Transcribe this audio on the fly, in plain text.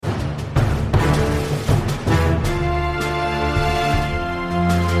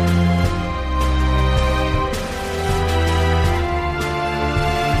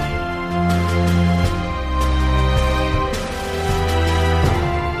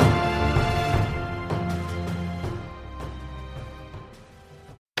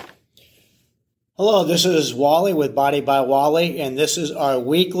Hello, this is Wally with Body by Wally, and this is our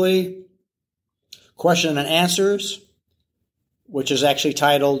weekly question and answers, which is actually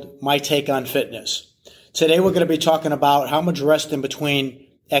titled My Take on Fitness. Today we're going to be talking about how much rest in between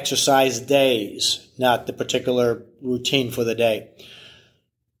exercise days, not the particular routine for the day.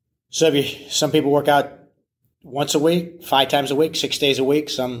 So some people work out once a week, 5 times a week, 6 days a week,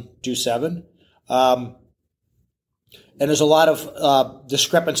 some do 7. And there's a lot of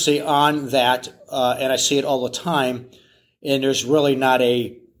discrepancy on that, and I see it all the time, and there's really not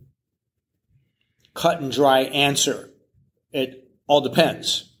a cut and dry answer. It all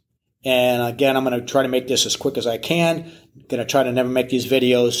depends. And again, I'm going to try to make this as quick as I can. I'm going to try to never make these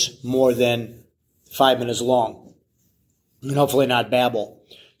videos more than 5 minutes long, and hopefully not babble.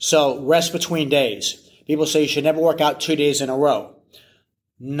 So rest between days. People say you should never work out 2 days in a row.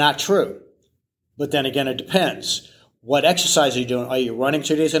 Not true. But then again, it depends. What exercise are you doing? Are you running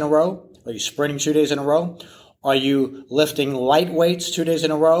 2 days in a row? Are you sprinting 2 days in a row? Are you lifting light weights 2 days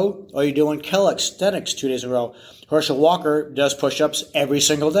in a row? Are you doing calisthenics 2 days in a row? Herschel Walker does push-ups every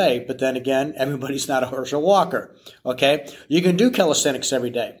single day, but then again, everybody's not a Herschel Walker, okay? You can do calisthenics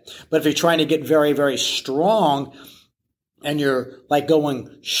every day, but if you're trying to get very, very strong and you're like going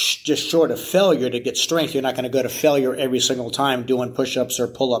just short of failure to get strength, you're not going to go to failure every single time doing push-ups or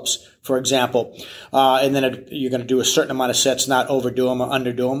pull-ups, for example. And then you're going to do a certain amount of sets, not overdo them or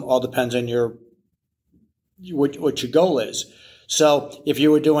underdo them. All depends on what your goal is. So if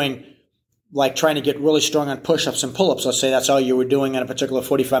you were doing like trying to get really strong on push-ups and pull-ups, let's say that's all you were doing in a particular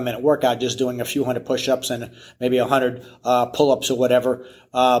 45-minute workout, just doing a few hundred push-ups and maybe 100 pull-ups or whatever,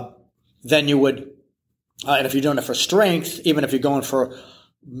 then you would. And if you're doing it for strength, even if you're going for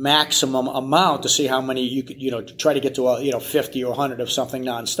maximum amount to see how many you could, to try to get to 50 or 100 of something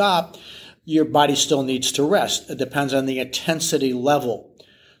nonstop, your body still needs to rest. It depends on the intensity level.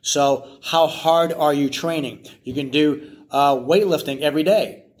 So how hard are you training? You can do weightlifting every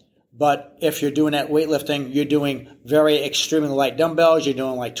day. But if you're doing that weightlifting, you're doing very extremely light dumbbells. You're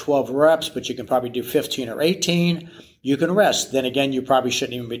doing like 12 reps, but you can probably do 15 or 18. You can rest. Then again, you probably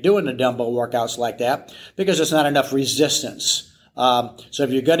shouldn't even be doing the dumbbell workouts like that because there's not enough resistance. So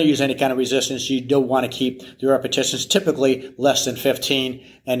if you're going to use any kind of resistance, you do want to keep the repetitions typically less than 15,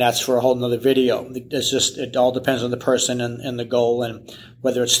 and that's for a whole nother video. It all depends on the person and the goal and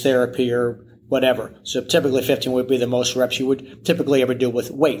whether it's therapy or whatever. So typically 15 would be the most reps you would typically ever do with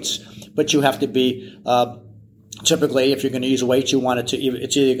weights. But you have to be typically, if you're going to use weights,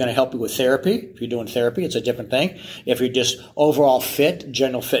 it's either going to help you with therapy. If you're doing therapy, it's a different thing. If you're just overall fit,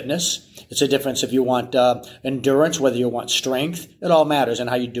 general fitness, it's a difference. If you want endurance, whether you want strength, it all matters, and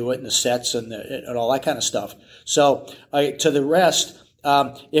how you do it, and the sets, and all that kind of stuff. So to the rest,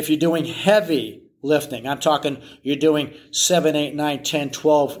 if you're doing heavy lifting, I'm talking you're doing 7, 8, 9, 10,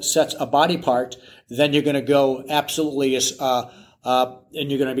 12 sets a body part, then you're going to go absolutely and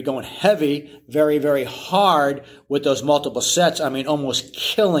you're going to be going heavy, very, very hard with those multiple sets. I mean, almost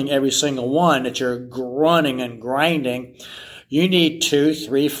killing every single one that you're grunting and grinding. You need 2,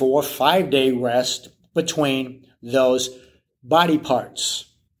 3, 4, 5-day rest between those body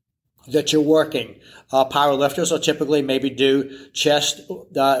parts that you're working. Power lifters will typically maybe do chest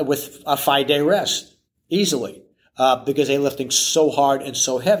with a 5-day rest easily because they're lifting so hard and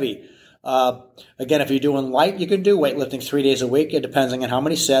so heavy. Again, if you're doing light, you can do weightlifting 3 days a week. It depends on how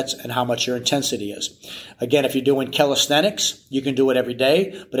many sets and how much your intensity is. Again, if you're doing calisthenics, you can do it every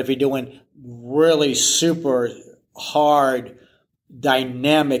day. But if you're doing really super hard,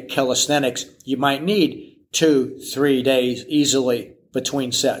 dynamic calisthenics, you might need 2, 3 days easily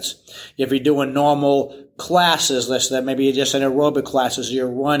between sets. If you're doing normal classes, let's say maybe you're just in aerobic classes, you're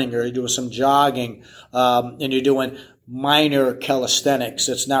running or you're doing some jogging, and you're doing minor calisthenics.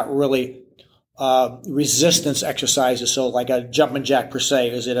 It's not really resistance exercises. So like a jumping jack per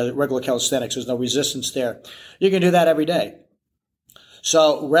se, is it a regular calisthenics? There's no resistance there. You can do that every day.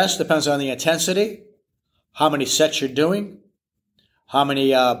 So rest depends on the intensity, how many sets you're doing, how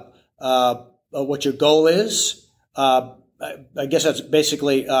many, what your goal is. I guess that's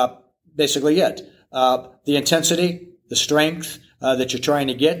basically it. The intensity, the strength that you're trying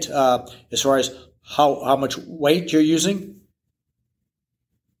to get, as far as how much weight you're using,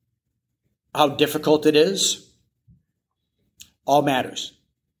 how difficult it is, all matters.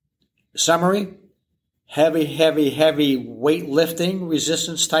 Summary, heavy weightlifting,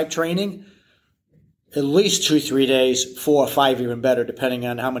 resistance type training, at least 2-3 days, 4 or 5 even better, depending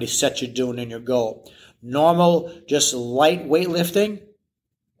on how many sets you're doing in your goal. Normal, just light weightlifting,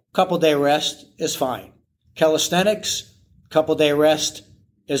 couple day rest is fine. Calisthenics, couple day rest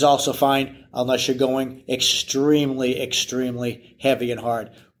is also fine unless you're going extremely, extremely heavy and hard.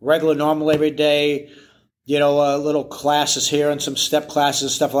 regular, normal, every day, little classes here and some step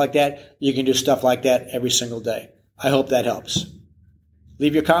classes, stuff like that. You can do stuff like that every single day. I hope that helps.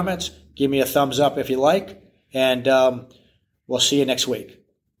 Leave your comments. Give me a thumbs up if you like. And we'll see you next week.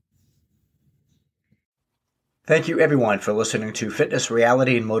 Thank you, everyone, for listening to Fitness,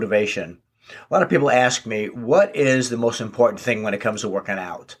 Reality, and Motivation. A lot of people ask me, what is the most important thing when it comes to working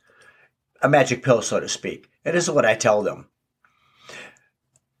out? A magic pill, so to speak. It is what I tell them.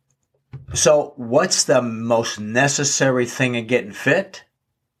 So what's the most necessary thing in getting fit?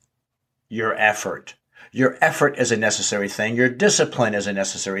 Your effort. Your effort is a necessary thing. Your discipline is a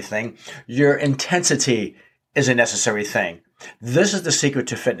necessary thing. Your intensity is a necessary thing. This is the secret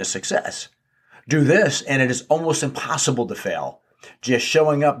to fitness success. Do this, and it is almost impossible to fail. Just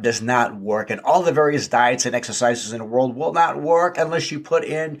showing up does not work, and all the various diets and exercises in the world will not work unless you put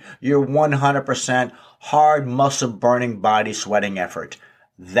in your 100% hard, muscle-burning, body-sweating effort.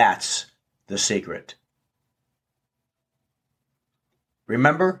 That's the secret.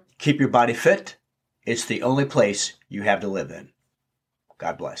 Remember, keep your body fit. It's the only place you have to live in.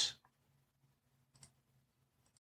 God bless.